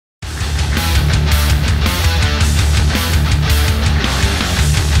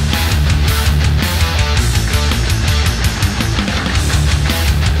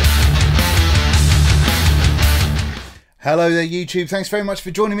Hello there YouTube, thanks very much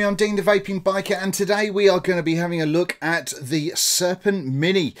for joining me on Dean the Vaping Biker, and today we are going to be having a look at the Serpent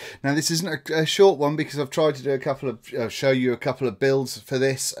Mini. Now this isn't a short one because I've tried to do a couple of, show you a couple of builds for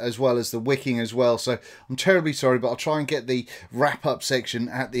this as well as the wicking as well, so I'm terribly sorry, but I'll try and get the wrap up section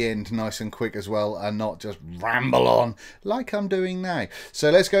at the end nice and quick as well and not just ramble on like I'm doing now.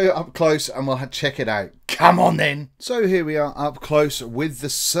 So let's go up close and we'll check it out. Come on then! So here we are up close with the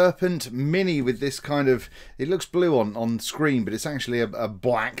Serpent Mini with this kind of, it looks blue on screen, but it's actually a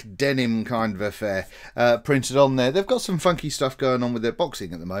black denim kind of affair printed on there. They've got some funky stuff going on with their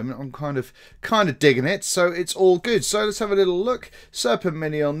boxing at the moment. I'm kind of digging it, so it's all good. So let's have a little look. Serpent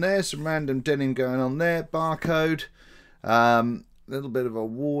Mini on there, some random denim going on there, barcode, little bit of a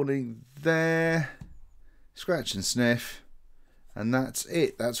warning there, scratch and sniff. And that's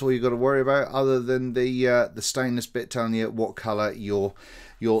it. That's all you've got to worry about, other than the stainless bit telling you what colour your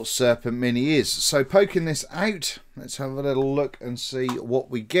Serpent Mini is. So poking this out, let's have a little look and see what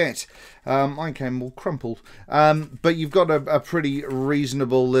we get. Mine came all crumpled, but you've got a pretty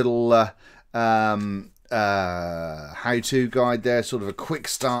reasonable little how-to guide there, sort of a quick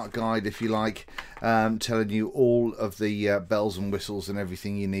start guide if you like, telling you all of the bells and whistles and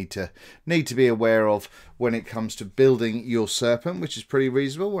everything you need to be aware of when it comes to building your Serpent, which is pretty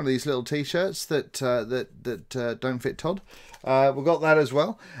reasonable. One of these little t-shirts that don't fit Todd. We've got that as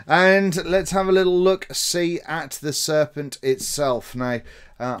well, and let's have a little look see at the Serpent itself. Now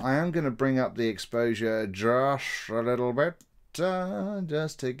I am going to bring up the exposure just a little bit,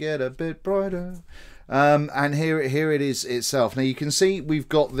 just to get a bit brighter. And here it is itself. Now you can see we've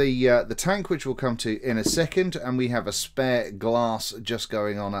got the tank, which we'll come to in a second, and we have a spare glass just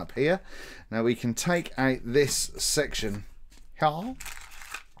going on up here. Now we can take out this section here,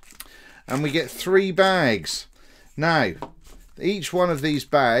 and we get 3 bags. Now each one of these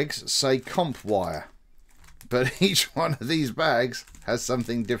bags say comp wire, but each one of these bags has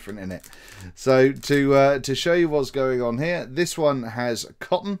something different in it. So to show you what's going on here, this one has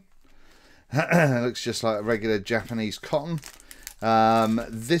cotton. It looks just like a regular Japanese cotton.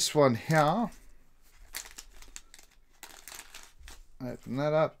 This one here, open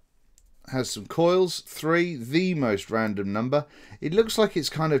that up, has some coils, 3, the most random number. It looks like it's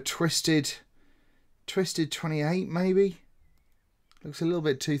kind of twisted 28 maybe. Looks a little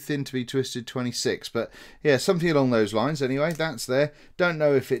bit too thin to be twisted 26, but yeah, something along those lines. Anyway, that's there. Don't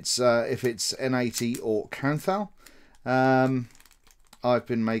know if it's N80 or Canthal. I've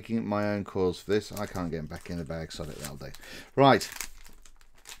been making my own coils for this. I can't get them back in the bag, so that'll do. Right,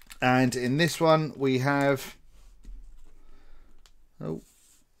 and in this one we have a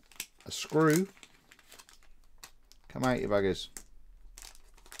screw. Come out, you buggers.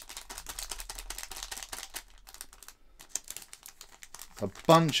 A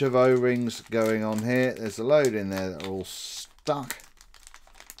bunch of O-rings going on here. There's a load in there that are all stuck.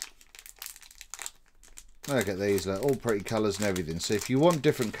 Look at these, they're all pretty colours and everything. So if you want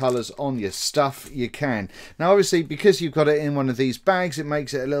different colours on your stuff, you can. Now obviously, because you've got it in one of these bags, it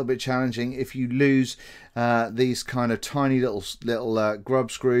makes it a little bit challenging if you lose these kind of tiny little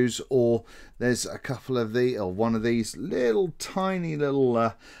grub screws, or there's a couple of the, or one of these little tiny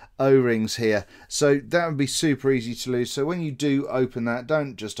little O-rings here. So that would be super easy to lose. So when you do open that,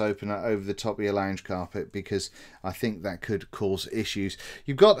 don't just open that over the top of your lounge carpet, because I think that could cause issues.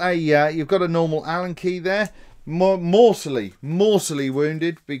 You've got a normal Allen key there, morsely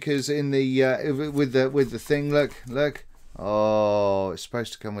wounded, because in the with the thing, look, oh, it's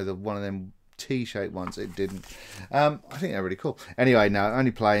supposed to come with one of them T-shaped ones. It didn't. I think they're really cool. Anyway, no, only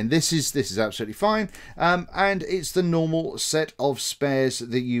playing. This is absolutely fine, and it's the normal set of spares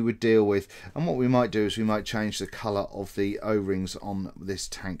that you would deal with. And what we might do is we might change the color of the O-rings on this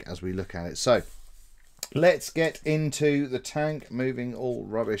tank as we look at it. So let's get into the tank, moving all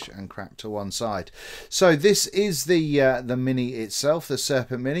rubbish and crap to one side. So this is the Mini itself, the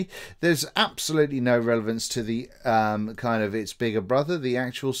Serpent Mini. There's absolutely no relevance to the kind of its bigger brother, the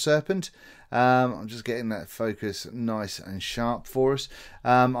actual Serpent. I'm just getting that focus nice and sharp for us.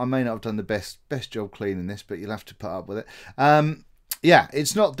 I may not have done the best job cleaning this, but you'll have to put up with it. Yeah,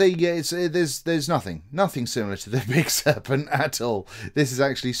 it's not the there's nothing similar to the big Serpent at all. This is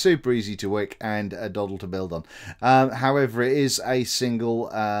actually super easy to wick and a doddle to build on. However, it is a single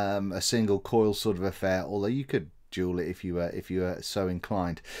coil sort of affair, although you could dual it if you were so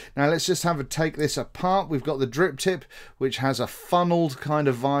inclined. Now let's just take this apart. We've got the drip tip, which has a funneled kind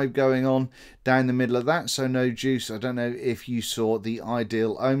of vibe going on down the middle of that, so no juice. I don't know if you saw the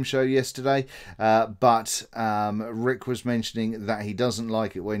Ideal Ohm show yesterday, but Rick was mentioning that he doesn't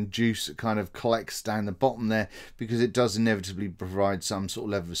like it when juice kind of collects down the bottom there, because it does inevitably provide some sort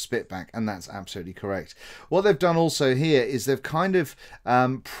of level of spit back, and that's absolutely correct. What they've done also here is they've kind of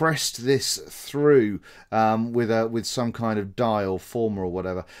pressed this through with some kind of die or former or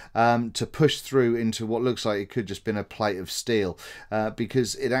whatever, to push through into what looks like it could just been a plate of steel,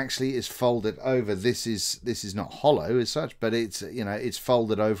 because it actually is folded over. This is not hollow as such, but it's, you know, it's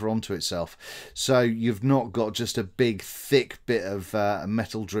folded over onto itself, so you've not got just a big thick bit of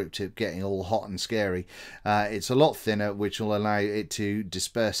metal drip tip getting all hot and scary. It's a lot thinner, which will allow it to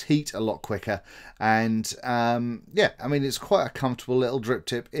disperse heat a lot quicker, and yeah, I mean, it's quite a comfortable little drip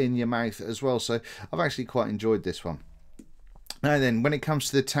tip in your mouth as well, so I've actually quite enjoyed this one. Now then, when it comes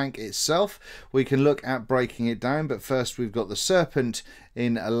to the tank itself, we can look at breaking it down, but first we've got the Serpent Mini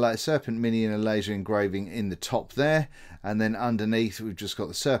in a laser engraving in the top there, and then underneath we've just got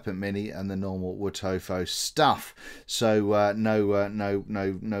the Serpent Mini and the normal Wotofo stuff. So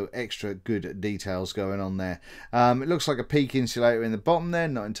no extra good details going on there. It looks like a peak insulator in the bottom there,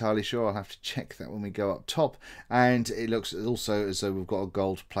 not entirely sure, I'll have to check that when we go up top, and it looks also as though we've got a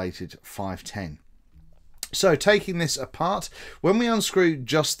gold plated 510. So taking this apart, when we unscrew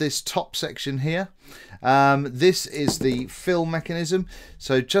just this top section here, this is the fill mechanism.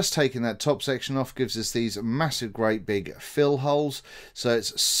 So just taking that top section off gives us these massive great big fill holes, so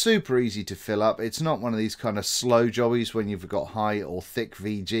it's super easy to fill up. It's not one of these kind of slow jobbies when you've got high or thick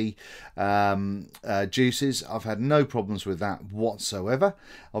VG juices. I've had no problems with that whatsoever.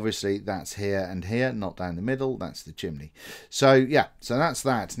 Obviously that's here and here, not down the middle, that's the chimney. So yeah, so that's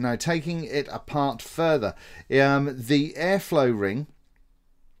that. Now taking it apart further, the airflow ring,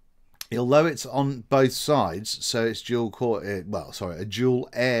 although it's on both sides, so it's dual core, well, sorry, a dual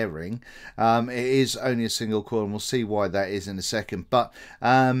air ring, it is only a single coil, and we'll see why that is in a second. But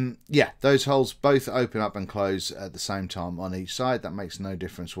yeah, those holes both open up and close at the same time on each side. That makes no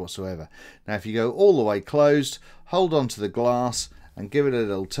difference whatsoever. Now if you go all the way closed, hold on to the glass and give it a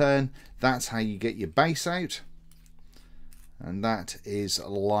little turn, that's how you get your base out. And that is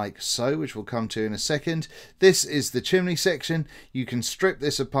like so, which we'll come to in a second. This is the chimney section. You can strip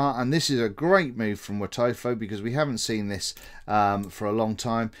this apart, and this is a great move from Wotofo because we haven't seen this for a long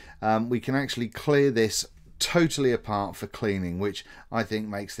time. We can actually clear this totally apart for cleaning, which I think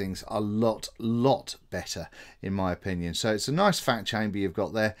makes things a lot better in my opinion. So it's a nice fat chamber you've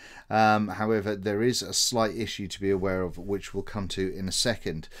got there. However, there is a slight issue to be aware of, which we'll come to in a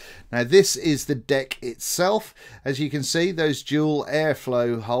second. Now this is the deck itself. As you can see, those dual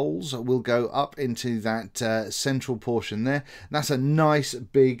airflow holes will go up into that central portion there. That's a nice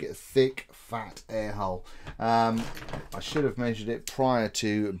big thick fat air hole. I should have measured it prior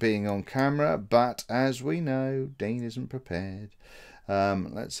to being on camera, but as we know, Dean isn't prepared.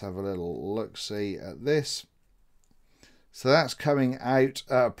 Let's have a little look-see at this. So that's coming out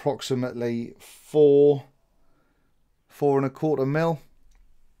approximately 4.25 mil.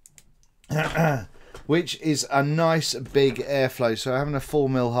 Which is a nice big airflow, so having a 4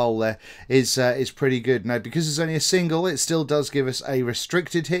 mil hole there is pretty good. Now because it's only a single, it still does give us a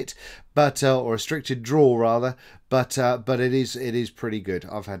restricted hit, but or restricted draw rather, but it is pretty good.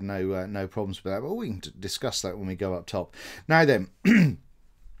 I've had no problems with that, but we can discuss that when we go up top. Now then,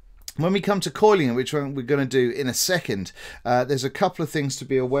 when we come to coiling, which we're going to do in a second, there's a couple of things to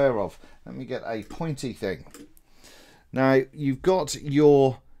be aware of. Let me get a pointy thing. Now you've got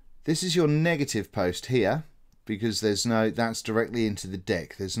your, this is your negative post here, because there's no, that's directly into the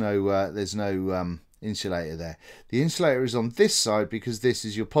deck. There's no insulator there. The insulator is on this side because this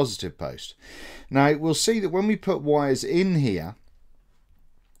is your positive post. Now we'll see that when we put wires in here,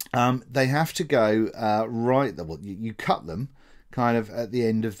 they have to go right. Well, you cut them kind of at the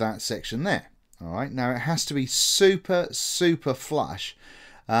end of that section there. All right. Now it has to be super flush.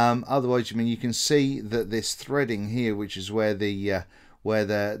 Otherwise, I mean, you can see that this threading here, which is where the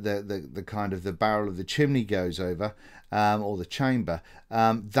kind of the barrel of the chimney goes over, or the chamber,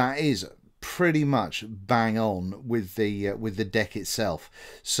 that is pretty much bang on with the deck itself.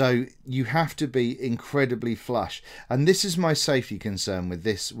 So you have to be incredibly flush, and this is my safety concern with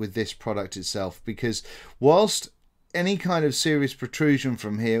this product itself, because whilst any kind of serious protrusion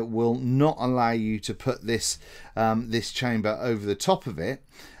from here will not allow you to put this this chamber over the top of it,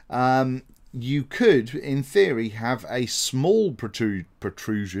 you could, in theory, have a small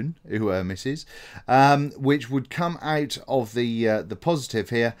protrusion, misses, which would come out of the positive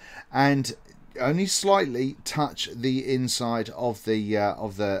here and only slightly touch the inside of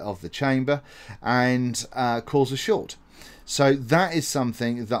the chamber and cause a short. So that is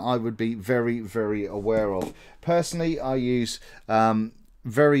something that I would be very, very aware of. Personally, I use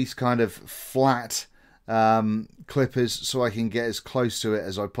very kind of flat clippers so I can get as close to it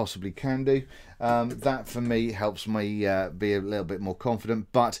as I possibly can do. That for me helps me be a little bit more confident.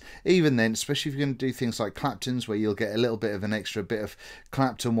 But even then, especially if you're going to do things like Claptons, where you'll get a little bit of an extra bit of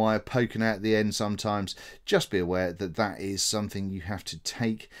Clapton wire poking out the end sometimes, just be aware that that is something you have to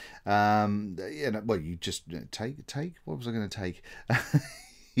take. You know, well, you just take. What was I going to take?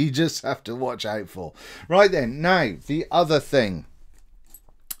 You just have to watch out for. Right then, now the other thing.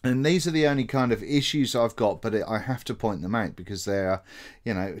 And these are the only kind of issues I've got, but I have to point them out because they are,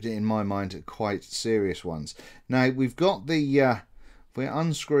 you know, in my mind, quite serious ones. Now we've got the, we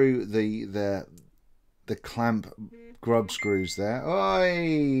unscrew the clamp grub screws there. Oh,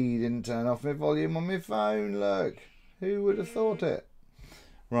 didn't turn off my volume on my phone. Look, who would have thought it?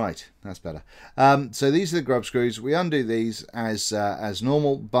 Right, that's better. So these are the grub screws. We undo these as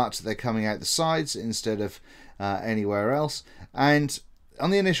normal, but they're coming out the sides instead of anywhere else. And on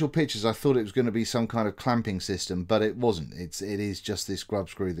the initial pictures, I thought it was going to be some kind of clamping system, but it wasn't. It is just this grub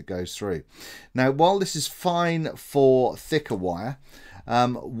screw that goes through. Now, while this is fine for thicker wire,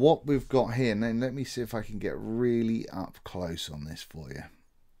 what we've got here, and then let me see if I can get really up close on this for you.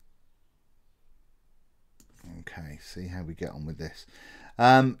 Okay, see how we get on with this.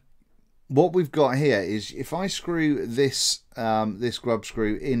 What we've got here is if I screw this this grub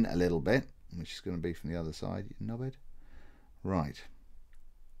screw in a little bit, which is going to be from the other side, you knobhead. Right.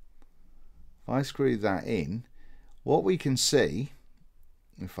 If I screw that in, what we can see,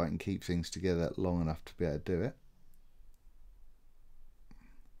 if I can keep things together long enough to be able to do it,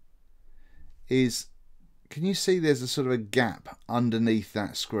 is, can you see there's a sort of a gap underneath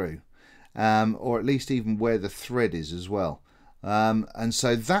that screw, or at least even where the thread is as well. And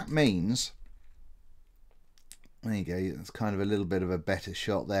so that means, there you go, that's kind of a little bit of a better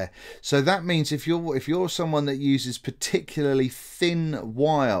shot there. So that means if you're someone that uses particularly thin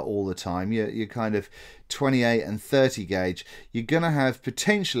wire all the time, you're kind of 28 and 30 gauge, you're going to have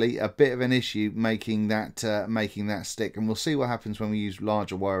potentially a bit of an issue making that stick, and we'll see what happens when we use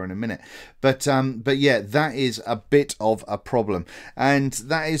larger wire in a minute. But yeah, that is a bit of a problem, and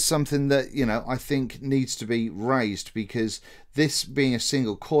that is something that, you know, I think needs to be raised, because this being a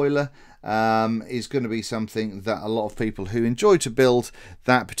single coiler is going to be something that a lot of people who enjoy to build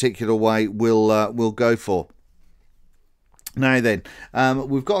that particular way will go for. Now then,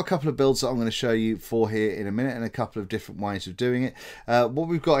 we've got a couple of builds that I'm going to show you for here in a minute, and a couple of different ways of doing it. What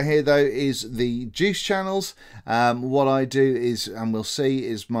we've got here though is the juice channels. What I do is, and we'll see,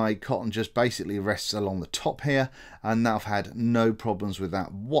 is my cotton just basically rests along the top here, and I've had no problems with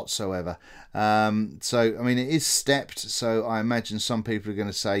that whatsoever. So I mean, it is stepped, so I imagine some people are going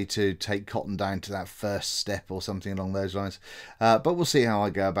to say to take cotton down to that first step or something along those lines, but we'll see how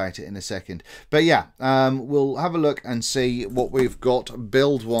I go about it in a second. But yeah, we'll have a look and see what we've got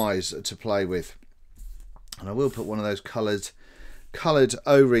build wise to play with, and I will put one of those coloured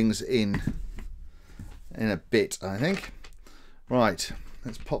O-rings in a bit, I think. Right,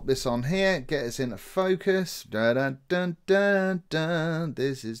 let's pop this on here, get us into focus. Dun, dun, dun, dun, dun.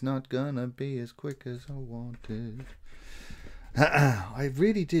 This is not gonna be as quick as I wanted. I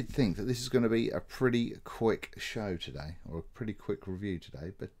really did think that this is going to be a pretty quick show today, or a pretty quick review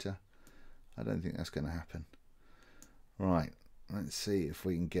today, but I don't think that's going to happen. Right, let's see if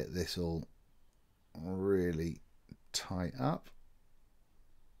we can get this all really tight up.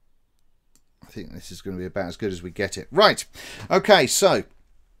 I think this is going to be about as good as we get it. Right, okay, so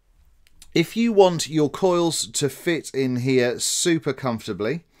if you want your coils to fit in here super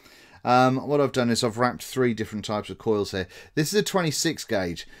comfortably, what I've done is I've wrapped 3 different types of coils here. This is a 26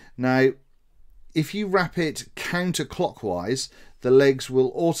 gauge. Now, if you wrap it counterclockwise, the legs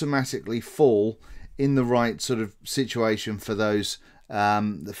will automatically fall in the right sort of situation for those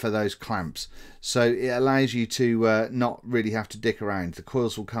clamps. So it allows you to not really have to dick around. The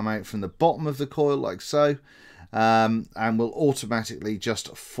coils will come out from the bottom of the coil like so, and will automatically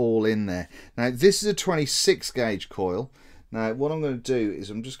just fall in there. Now, this is a 26 gauge coil. Now, what I'm going to do is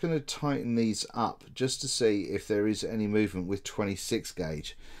I'm just going to tighten these up just to see if there is any movement with 26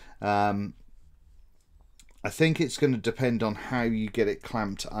 gauge. I think it's going to depend on how you get it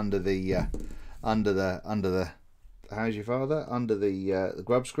clamped under the how's your father? Under the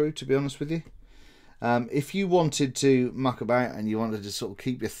grub screw, to be honest with you. If you wanted to muck about and you wanted to sort of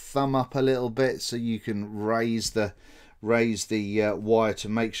keep your thumb up a little bit so you can raise the wire to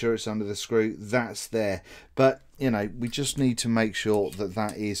make sure it's under the screw, that's there. But you know, we just need to make sure that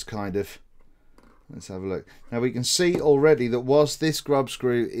that is kind of, let's have a look. Now we can see already that whilst this grub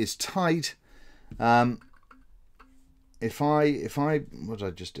screw is tight, if I what did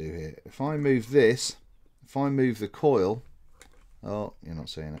I just do here? If I move this, if I move the coil, oh, you're not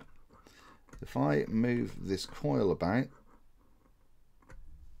seeing it. If I move this coil about,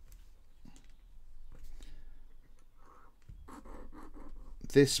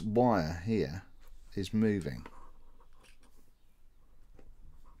 this wire here is moving.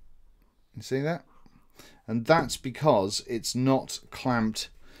 You see that? And that's because it's not clamped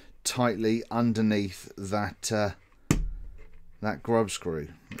tightly underneath that that grub screw.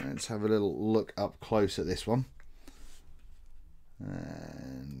 Let's have a little look up close at this one.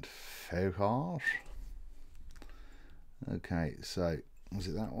 And focus. Okay, so was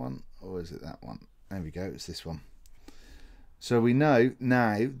it that one or is it that one? There we go, it's this one. So we know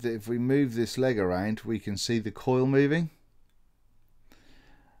now that if we move this leg around, we can see the coil moving.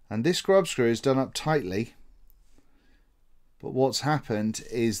 And this grub screw is done up tightly, but what's happened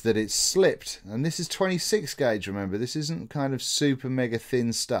is that it's slipped. And this is 26 gauge, remember, this isn't kind of super mega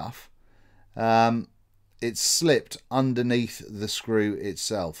thin stuff. It's slipped underneath the screw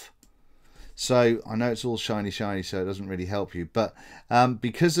itself. So I know it's all shiny so it doesn't really help you, but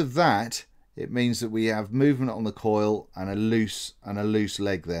because of that, it means that we have movement on the coil and a loose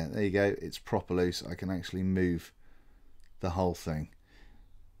leg there. There you go, it's proper loose. I can actually move the whole thing.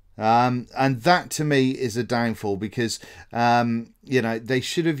 And that to me is a downfall, because you know, they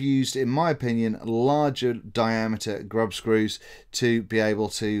should have used, in my opinion, larger diameter grub screws to be able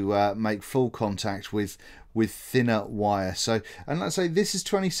to make full contact with thinner wire. So, and let's say this is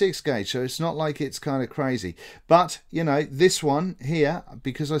 26 gauge, so it's not like it's kind of crazy, but you know, this one here,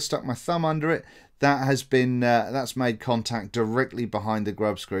 because I stuck my thumb under it, that has been that's made contact directly behind the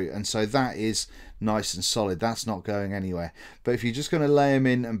grub screw, and so that is nice and solid. That's not going anywhere. But if you're just going to lay them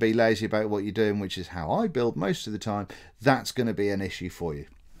in and be lazy about what you're doing, which is how I build most of the time, that's going to be an issue for you.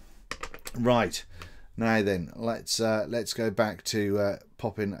 Right, now then, let's go back to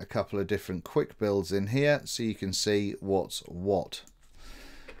popping a couple of different quick builds in here so you can see what's what.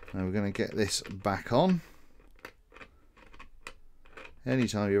 Now we're going to get this back on.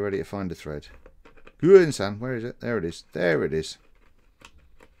 Anytime you're ready to find a thread. Good, Sam. Where is it? There it is. There it is.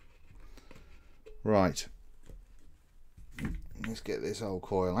 Right. Let's get this old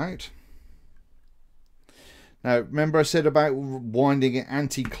coil out. Now, remember I said about winding it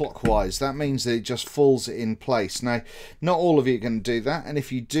anti-clockwise. That means that it just falls in place. Now, not all of you can do that, and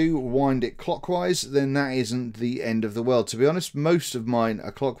if you do wind it clockwise, then that isn't the end of the world. To be honest, most of mine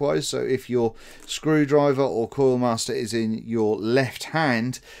are clockwise, so if your screwdriver or coil master is in your left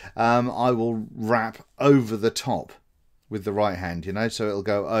hand, I will wrap over the top with the right hand, you know, so it'll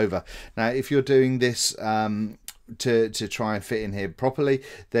go over. Now, if you're doing this to try and fit in here properly,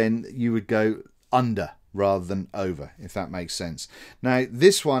 then you would go under rather than over, if that makes sense. Now,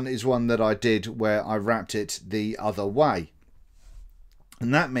 this one is one that I did where I wrapped it the other way,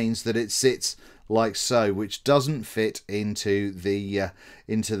 and that means that it sits like so, which doesn't fit into the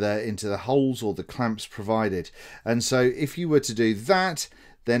holes or the clamps provided. And so if you were to do that,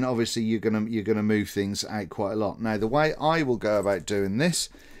 then obviously you're gonna move things out quite a lot. Now, the way I will go about doing this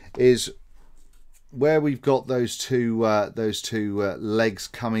is, where we've got those two legs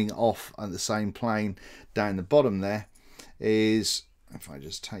coming off at the same plane down the bottom there, is, if I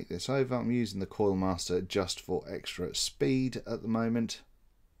just take this over, I'm using the coil master just for extra speed at the moment.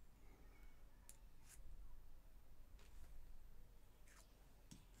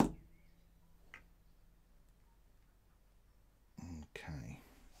 Okay.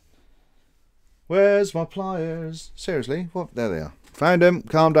 Where's my pliers? Seriously? What? There they are. Found them.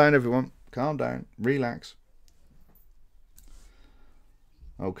 Calm down, everyone. Calm down, relax.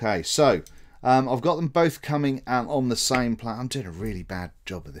 Okay, so I've got them both coming out on the same plane. I'm doing a really bad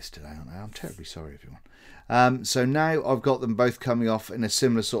job of this today, aren't I? I'm terribly sorry, everyone. So now I've got them both coming off in a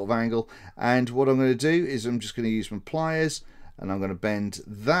similar sort of angle, and what I'm going to do is I'm just going to use my pliers, and I'm going to bend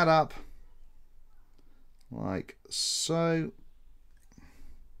that up like so.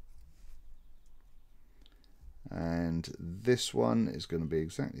 And this one is going to be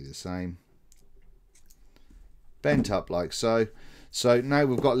exactly the same, bent up like so. So now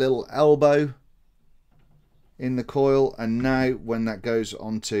we've got a little elbow in the coil, and now when that goes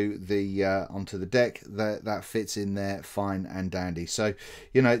onto the deck, that fits in there fine and dandy. So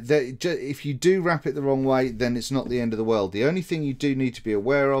you know, if you do wrap it the wrong way, then it's not the end of the world. The only thing you do need to be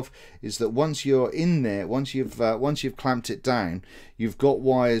aware of is that once you're in there, once you've clamped it down, you've got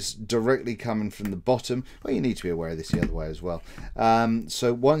wires directly coming from the bottom. Well, you need to be aware of this the other way as well.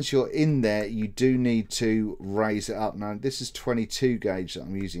 So once you're in there, you do need to raise it up. Now, this is 22 gauge that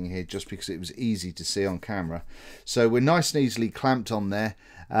I'm using here just because it was easy to see on camera. So we're nice and easily clamped on there,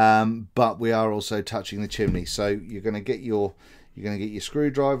 but we are also touching the chimney. So you're going to get your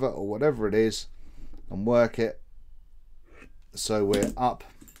screwdriver or whatever it is and work it so we're up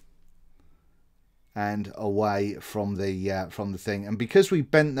and away from the thing. And because we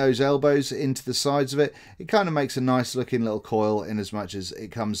bent those elbows into the sides of it, it kind of makes a nice looking little coil, in as much as it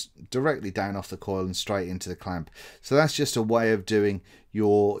comes directly down off the coil and straight into the clamp. So that's just a way of doing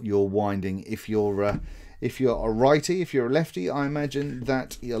your winding. If you're a righty, if you're a lefty, I imagine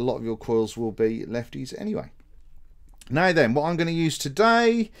that a lot of your coils will be lefties anyway. Now then, what I'm going to use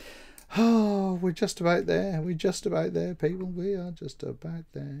today, oh, we're just about there. We're just about there, people. We are just about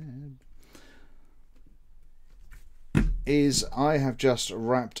there. Is I have just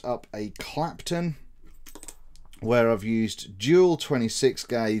wrapped up a Clapton where I've used dual 26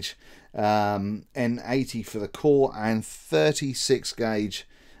 gauge N80 for the core and 36 gauge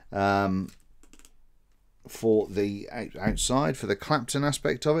for the outside, for the Clapton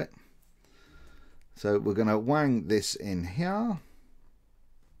aspect of it. So we're going to wang this in here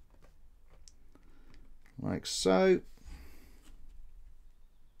like so.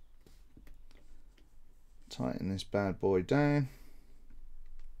 Tighten this bad boy down.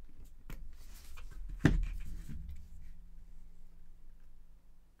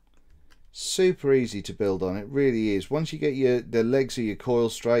 Super easy to build on, it really is. Once you get the legs of your coil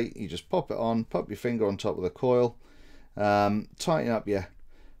straight, you just pop it on, pop your finger on top of the coil, tighten up your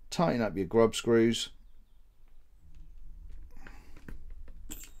grub screws,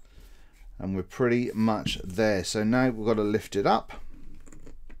 and we're pretty much there. So now we've got to lift it up.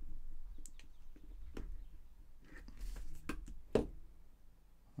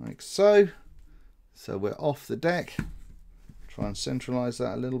 Like so. So we're off the deck. Try and centralize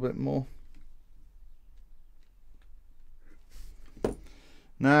that a little bit more.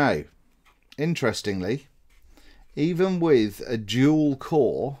 Now, interestingly, even with a dual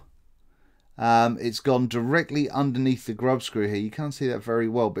core, it's gone directly underneath the grub screw here. You can't see that very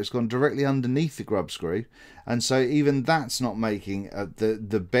well, but it's gone directly underneath the grub screw, and so even that's not making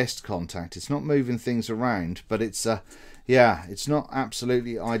the best contact. It's not moving things around, but it's yeah, it's not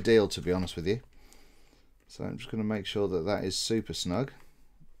absolutely ideal, to be honest with you. So I'm just going to make sure that that is super snug.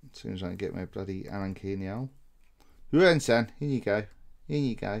 As soon as I can get my bloody Allen key in the hole. In you go. In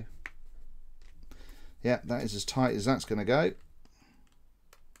you go. Yeah, that is as tight as that's going to go.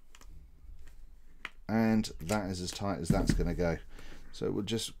 And that is as tight as that's going to go. So we'll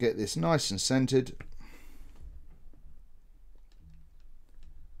just get this nice and centered.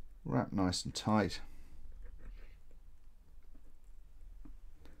 Wrap nice and tight.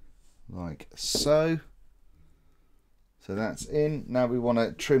 Like so. So that's in. Now we want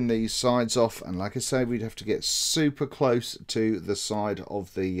to trim these sides off, and like I say, we'd have to get super close to the side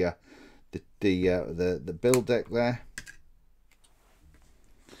of the build deck there.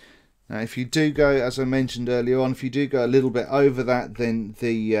 Now if you do go, as I mentioned earlier on, if you do go a little bit over that, then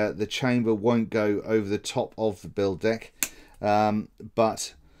the chamber won't go over the top of the build deck.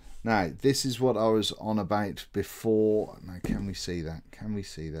 But now this is what I was on about before. Now can we see that? Can we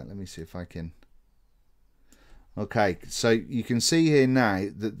see that? Let me see if I can. Okay, so you can see here now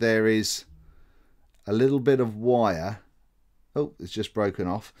that there is a little bit of wire. Oh, it's just broken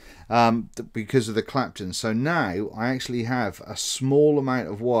off because of the Clapton. So now I actually have a small amount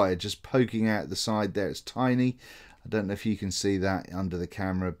of wire just poking out the side there. It's tiny. I don't know if you can see that under the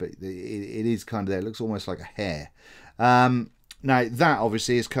camera, but it is kind of there. It looks almost like a hair. Now that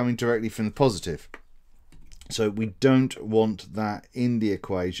obviously is coming directly from the positive. So we don't want that in the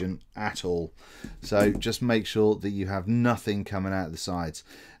equation at all. So just make sure that you have nothing coming out of the sides.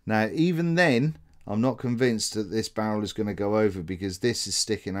 Now even then, I'm not convinced that this barrel is going to go over, because this is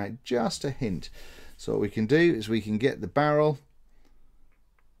sticking out just a hint. So what we can do is we can get the barrel,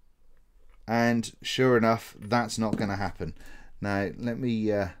 and sure enough, that's not going to happen. Now let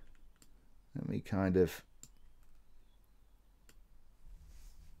me kind of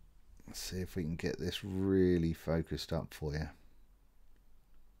see if we can get this really focused up for you.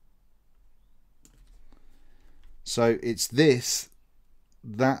 So it's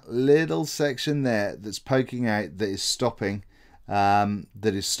that little section there that's poking out that is stopping there's a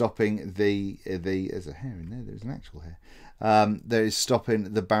hair in there, there's an actual hair that is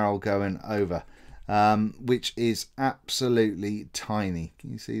stopping the barrel going over, which is absolutely tiny.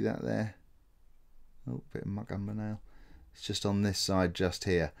 Can you see that there? Oh, bit of muck on my nail. It's just on this side just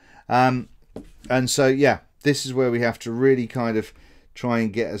here, and so yeah, this is where we have to really kind of try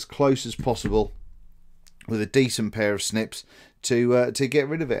and get as close as possible with a decent pair of snips to get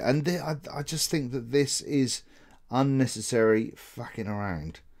rid of it. And I just think that this is unnecessary fucking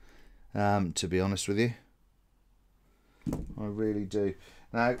around, to be honest with you. I really do.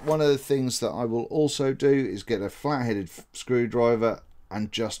 Now, one of the things that I will also do is get a flat-headed screwdriver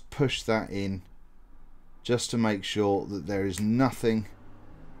and just push that in, just to make sure that there is nothing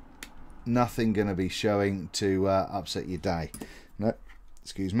going to be showing to upset your day. No,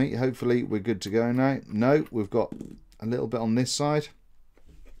 excuse me. Hopefully we're good to go now. No, we've got a little bit on this side,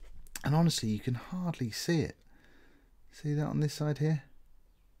 and honestly you can hardly see it. See that on this side here?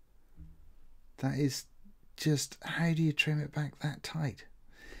 That is just, how do you trim it back that tight?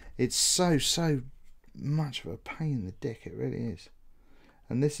 It's so much of a pain in the dick, it really is.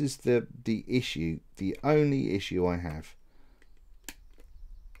 And this is the issue, the only issue I have.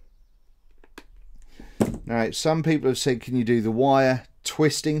 Now, some people have said, can you do the wire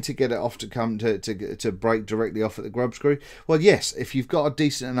twisting to get it off to come to break directly off at the grub screw? Well, yes, if you've got a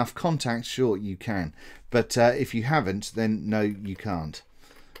decent enough contact, sure you can. But if you haven't, then no, you can't.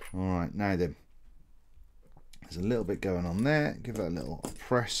 All right, now then. There's a little bit going on there. Give it a little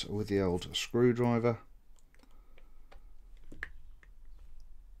press with the old screwdriver.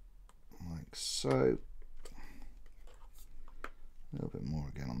 Like so. A little bit more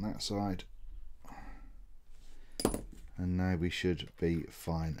again on that side. And now we should be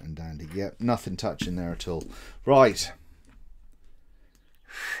fine and dandy. Yep, nothing touching there at all. Right.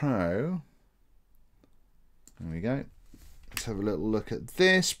 So, there we go. Let's have a little look at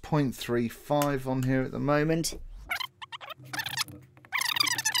this. 0.35 on here at the moment.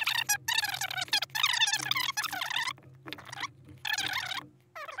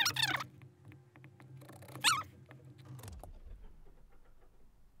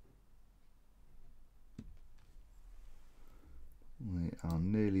 We are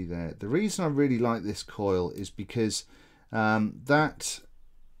nearly there. The reason I really like this coil is because that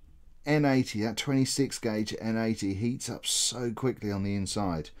N80, that 26 gauge N80 heats up so quickly on the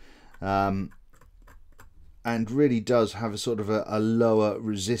inside, and really does have a sort of a lower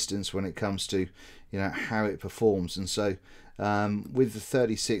resistance when it comes to, you know, how it performs. And so with the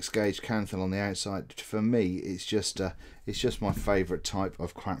 36 gauge Canthal on the outside, for me it's just my favourite type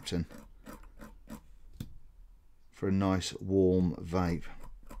of Clapton for a nice warm vape.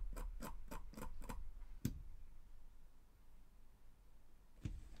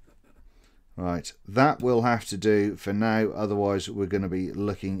 Right, that will have to do for now, otherwise we're going to be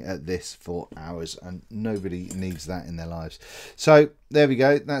looking at this for hours, and nobody needs that in their lives. So there we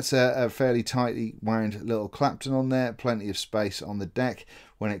go, that's a fairly tightly wound little Clapton on there, plenty of space on the deck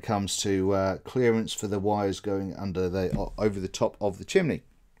when it comes to clearance for the wires going under over the top of the chimney.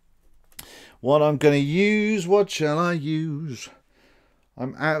 What I'm going to use, what shall I use?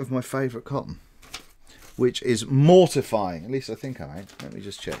 I'm out of my favourite cotton, which is mortifying, at least I think I am. Let me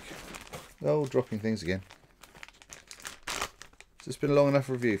just check. Oh, dropping things again. Has this been a long enough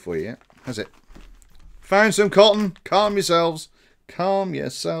review for you yet? Has it? Found some cotton. Calm yourselves. Calm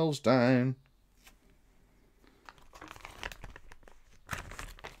yourselves down.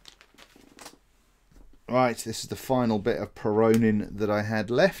 Right, this is the final bit of Peronin that I had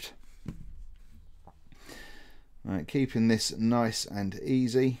left. Right, keeping this nice and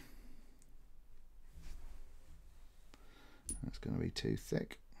easy. That's going to be too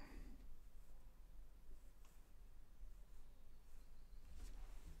thick.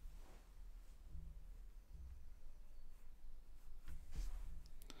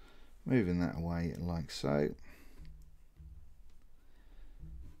 Moving that away like so.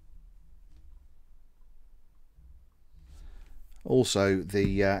 Also,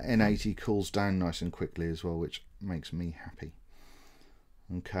 the N80 cools down nice and quickly as well, which makes me happy.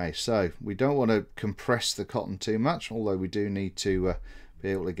 Okay, so we don't want to compress the cotton too much, although we do need to be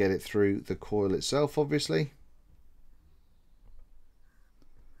able to get it through the coil itself, obviously.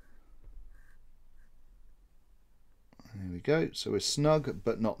 There we go, so we're snug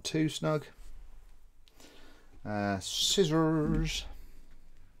but not too snug. Scissors.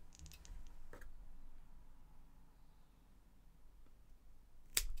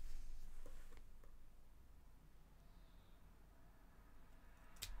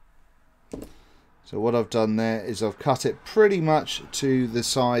 So what I've done there is I've cut it pretty much to the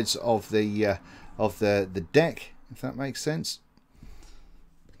sides of the deck, if that makes sense.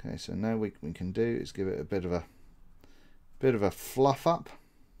 Okay, so now we can do is give it a bit of a fluff up.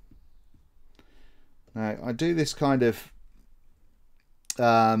 Now I do this kind of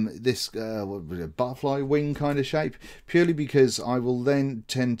butterfly wing kind of shape purely because I will then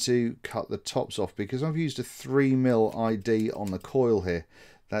tend to cut the tops off, because I've used a 3mm ID on the coil here.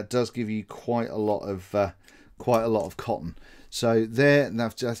 That does give you quite a lot of cotton. So there,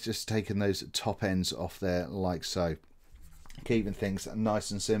 I've just taken those top ends off there like so. keeping things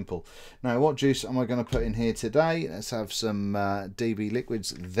nice and simple. Now, what juice am I going to put in here today? Let's have some DB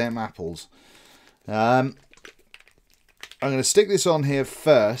Liquids, Them Apples. I'm going to stick this on here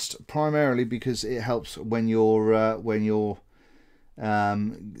first, primarily because it helps when you're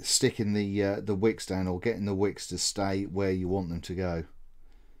sticking the wicks down, or getting the wicks to stay where you want them to go.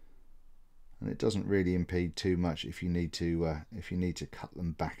 And it doesn't really impede too much if you need to cut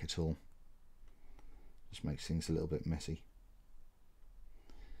them back at all. Just makes things a little bit messy.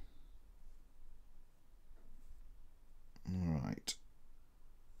 All right.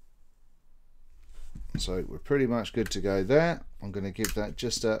 So we're pretty much good to go there. I'm going to give that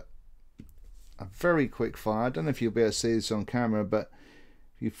just a very quick fire. I don't know if you'll be able to see this on camera, but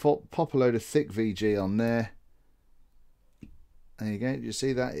if you pop a load of thick VG on there, there you go. You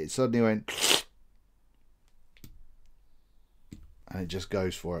see that? It suddenly went, and it just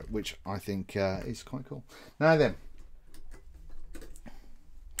goes for it, which I think is quite cool. Now then,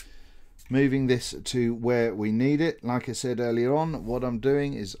 moving this to where we need it. Like I said earlier on, what I'm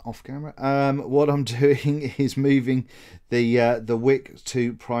doing is off camera. What I'm doing is moving the wick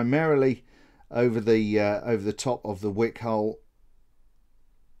to primarily over the top of the wick hole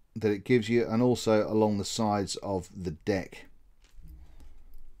that it gives you, and also along the sides of the deck.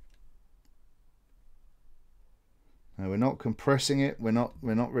 Now, we're not compressing it. We're not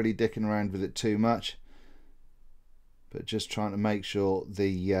really dicking around with it too much, but just trying to make sure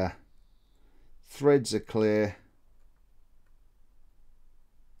the threads are clear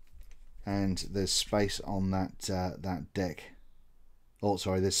and there's space on that deck. Oh,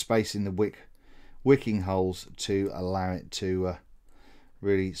 sorry, there's space in the wicking holes to allow it to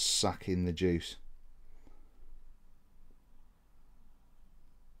really suck in the juice.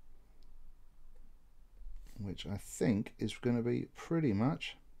 Which I think is going to be pretty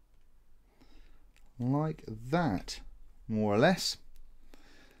much like that, more or less.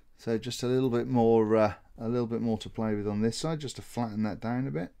 So just a little bit more to play with on this side, just to flatten that down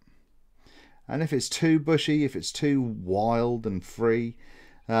a bit. And if it's too bushy, if it's too wild and free,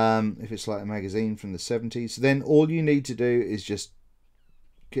 if it's like a magazine from the 70s, then all you need to do is just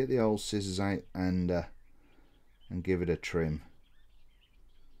get the old scissors out and give it a trim,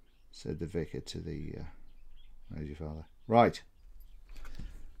 said the vicar to the where's your father? Right.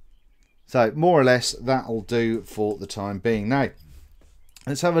 So more or less that'll do for the time being. Now,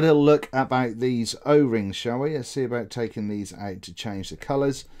 let's have a little look about these O-rings, shall we? Let's see about taking these out to change the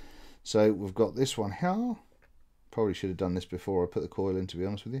colours. So we've got this one here. Probably should have done this before I put the coil in, to be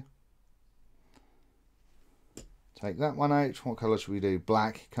honest with you. Take that one out. What colour should we do?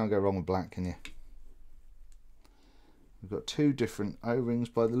 Black. Can't go wrong with black, can you? We've got two different O-rings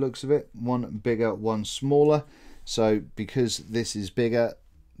by the looks of it. One bigger, one smaller. So because this is bigger,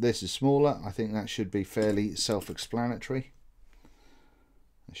 this is smaller, I think that should be fairly self-explanatory.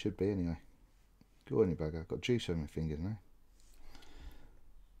 It should be anyway. Go on, you bugger. I've got juice on my fingers now.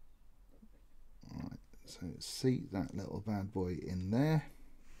 Alright, so seat that little bad boy in there.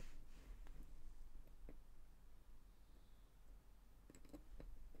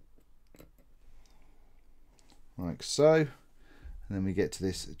 Like so. And then we get to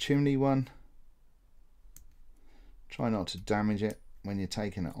this chimney one. Try not to damage it when you're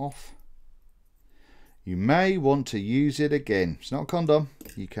taking it off. You may want to use it again. It's not a condom.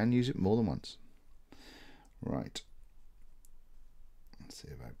 You can use it more than once. Right. Let's see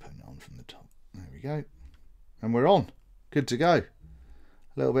about putting it on from the top. There we go. And we're on. Good to go. A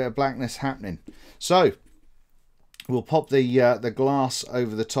little bit of blackness happening. So we'll pop the glass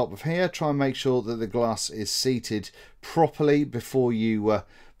over the top of here. Try and make sure that the glass is seated properly before you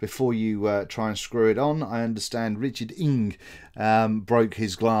try and screw it on. I understand Richard Ing broke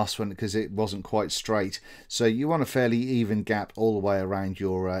his glass because it wasn't quite straight. So you want a fairly even gap all the way around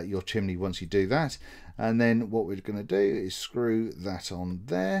your chimney once you do that. And then what we're going to do is screw that on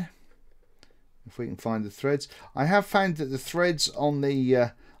there. If we can find the threads. I have found that the threads on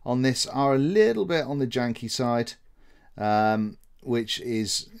the on this are a little bit on the janky side, which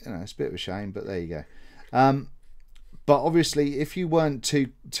is, you know, it's a bit of a shame, but there you go. But obviously, if you weren't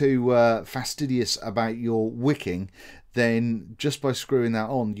too fastidious about your wicking, then just by screwing that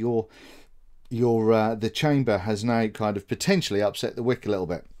on, the chamber has now kind of potentially upset the wick a little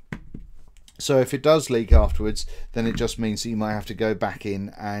bit. So if it does leak afterwards, then it just means that you might have to go back in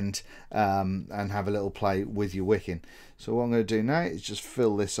and have a little play with your wicking. So what I'm going to do now is just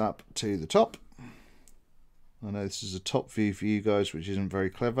fill this up to the top. I know this is a top view for you guys, which isn't very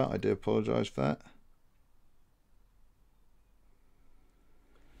clever. I do apologise for that.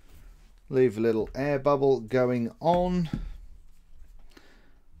 Leave a little air bubble going on.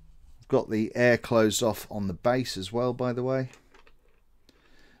 Of got the air closed off on the base as well, by the way.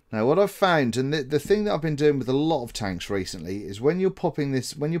 Now what I've found, and the thing that I've been doing with a lot of tanks recently, is when you're popping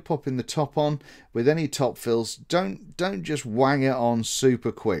the top on with any top fills, don't just wang it on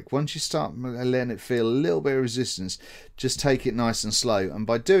super quick. Once you start letting it feel a little bit of resistance, just take it nice and slow. And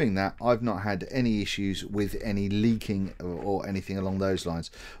by doing that, I've not had any issues with any leaking or anything along those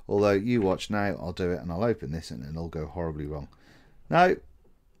lines. Although you watch now, I'll do it and I'll open this and it'll go horribly wrong. No,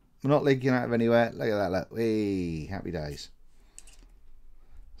 we're not leaking out of anywhere. Look at that, look. Whee, happy days.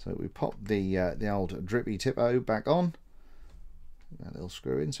 So we pop the old drippy tipo back on, that little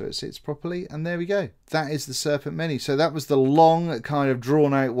screw in so it sits properly, and there we go. That is the Serpent Mini. So that was the long, kind of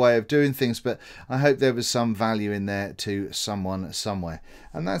drawn out way of doing things, but I hope there was some value in there to someone somewhere.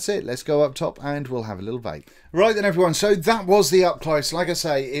 And that's it. Let's go up top and we'll have a little vape. Right then everyone, so that was the up close. Like I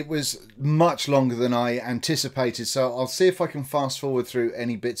say, it was much longer than I anticipated, so I'll see if I can fast forward through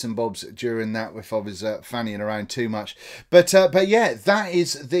any bits and bobs during that if I was fannying around too much. But yeah, that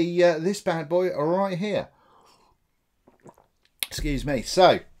is the this bad boy right here. Excuse me.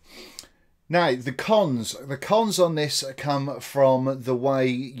 So now the cons on this come from the way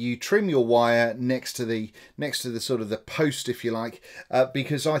you trim your wire next to the sort of the post, if you like,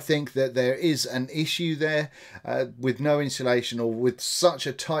 because I think that there is an issue there with no insulation, or with such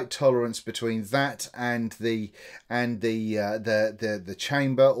a tight tolerance between that and the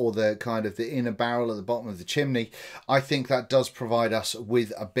chamber, or the kind of the inner barrel at the bottom of the chimney. I think that does provide us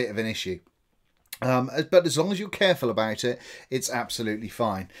with a bit of an issue. But as long as you're careful about it, it's absolutely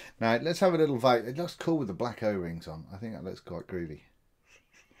fine. Now, let's have a little vape. It looks cool with the black O-rings on. I think that looks quite groovy.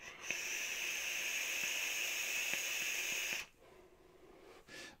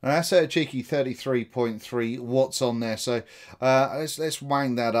 Now, that's a cheeky 33.3 watts on there. So let's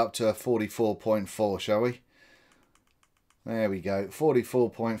wang that up to a 44.4, shall we? There we go,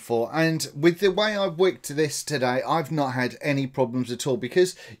 44.4. And with the way I've wicked this today, I've not had any problems at all,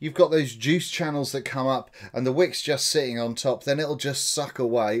 because you've got those juice channels that come up and the wick's just sitting on top. Then it'll just suck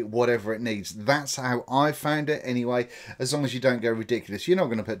away whatever it needs. That's how I found it anyway, as long as you don't go ridiculous. You're not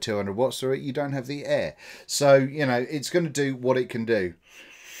going to put 200 watts through it. You don't have the air. So, you know, it's going to do what it can do.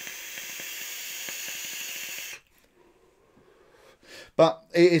 But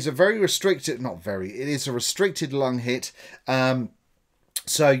it is a very restricted, it is a restricted lung hit.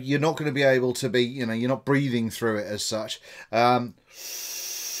 So you're not going to be able to be, you know, you're not breathing through it as such. Yeah,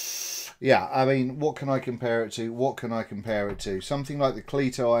 I mean, what can I compare it to? What can I compare it to? Something like the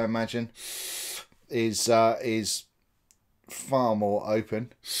Cleto, I imagine, is far more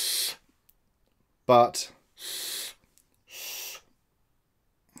open. But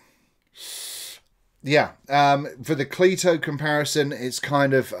yeah, for the Cleto comparison, it's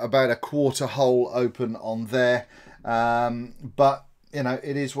kind of about a quarter hole open on there. But, you know,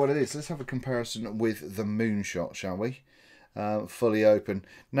 it is what it is. Let's have a comparison with the Moonshot, shall we? Fully open.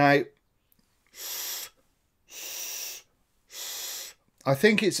 Now, I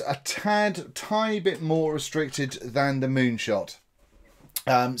think it's a tiny bit more restricted than the Moonshot.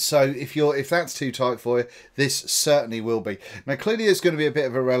 So if that's too tight for you, this certainly will be. Now clearly there's going to be a bit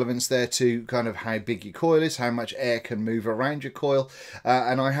of a relevance there to kind of how big your coil is, how much air can move around your coil,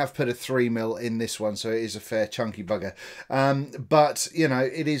 and I have put a 3mm in this one, so it is a fair chunky bugger. But you know,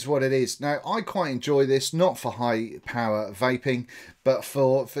 it is what it is. Now I quite enjoy this, not for high power vaping, but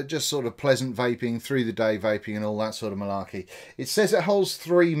for just sort of pleasant vaping, through the day vaping and all that sort of malarkey. It says it holds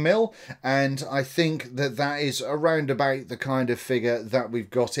 3mm, and I think that that is around about the kind of figure that we've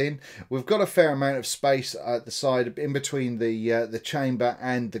got in. We've got a fair amount of space at the side, in between the chamber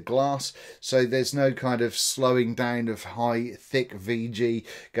and the glass, so there's no kind of slowing down of high, thick VG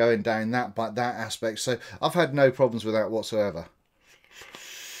going down that aspect. So I've had no problems with that whatsoever.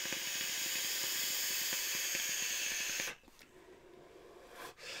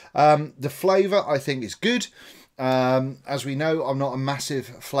 The flavour I think is good. As we know, I'm not a massive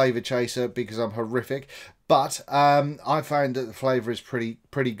flavour chaser because I'm horrific, but I found that the flavour is pretty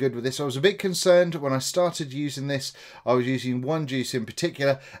good with this. I was a bit concerned when I started using this. I was using one juice in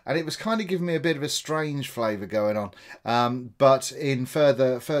particular, and it was kind of giving me a bit of a strange flavour going on. But in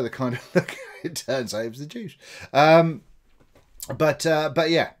further kind of look, it turns out it was the juice. But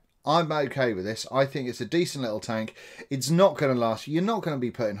yeah. I'm okay with this. I think it's a decent little tank. It's not going to last. You're not going to be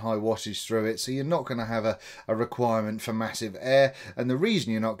putting high wattage through it, so you're not going to have a requirement for massive air. And the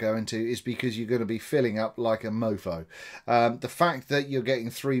reason you're not going to is because you're going to be filling up like a mofo. The fact that you're getting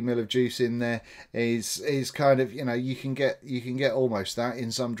 3mm of juice in there is kind of, you know, you can get almost that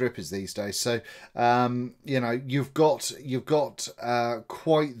in some drippers these days. So you know, you've got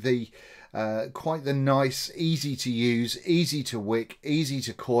quite the quite the nice, easy to use, easy to wick, easy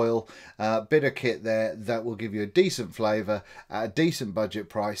to coil bit of kit there that will give you a decent flavour at a decent budget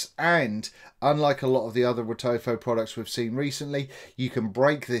price. And unlike a lot of the other Wotofo products we've seen recently, you can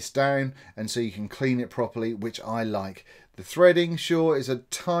break this down and so you can clean it properly, which I like. The threading, sure, is a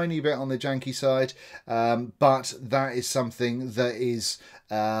tiny bit on the janky side, but that is something that is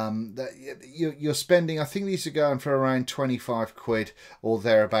that you're spending. I think these are going for around 25 quid or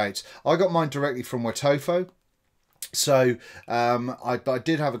thereabouts. I got mine directly from Wotofo. So I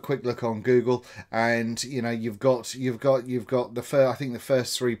did have a quick look on Google, and you know, you've got the first, I think the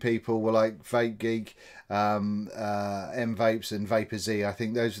first three people were like Vape Geek, M Vapes and Vapor Z. I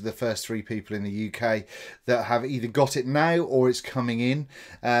think those are the first three people in the UK that have either got it now or it's coming in.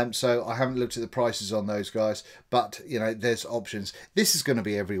 So I haven't looked at the prices on those guys, but you know, there's options. This is going to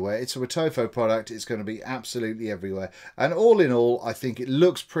be everywhere. It's a Wotofo product. It's going to be absolutely everywhere. And all in all, I think it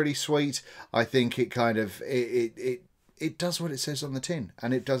looks pretty sweet. I think it kind of it does what it says on the tin,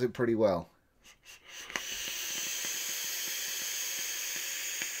 and it does it pretty well.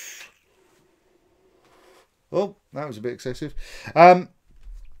 Oh, that was a bit excessive.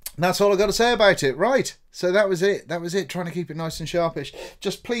 That's all I've got to say about it. Right, so that was it. That was it, trying to keep it nice and sharpish.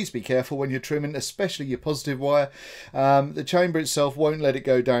 Just please be careful when you're trimming, especially your positive wire. The chamber itself won't let it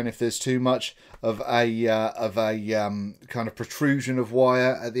go down if there's too much of a kind of protrusion of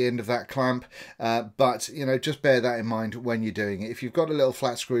wire at the end of that clamp. But, you know, just bear that in mind when you're doing it. If you've got a little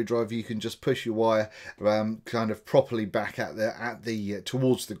flat screwdriver, you can just push your wire kind of properly back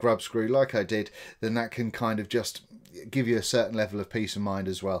towards the grub screw like I did. Then that can kind of just give you a certain level of peace of mind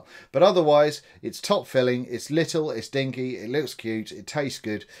as well. But otherwise, it's top filling, it's little, it's dinky, it looks cute, it tastes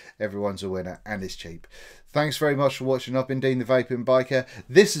good, everyone's a winner, and it's cheap. Thanks very much for watching. I've been Dean the Vaping Biker.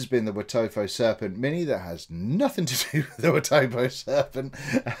 This has been the Wotofo Serpent Mini. That has nothing to do with the Wotofo Serpent,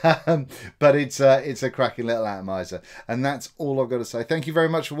 but it's a cracking little atomizer. And that's all I've got to say. Thank you very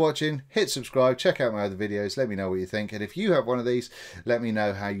much for watching. Hit subscribe, check out my other videos, let me know what you think. And if you have one of these, let me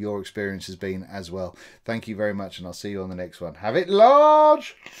know how your experience has been as well. Thank you very much, and I'll see you on the next one. Have it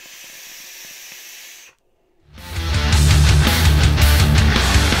large!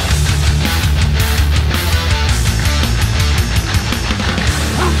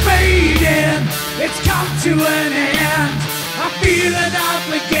 It's come to an end. I feel an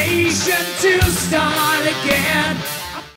obligation to start again.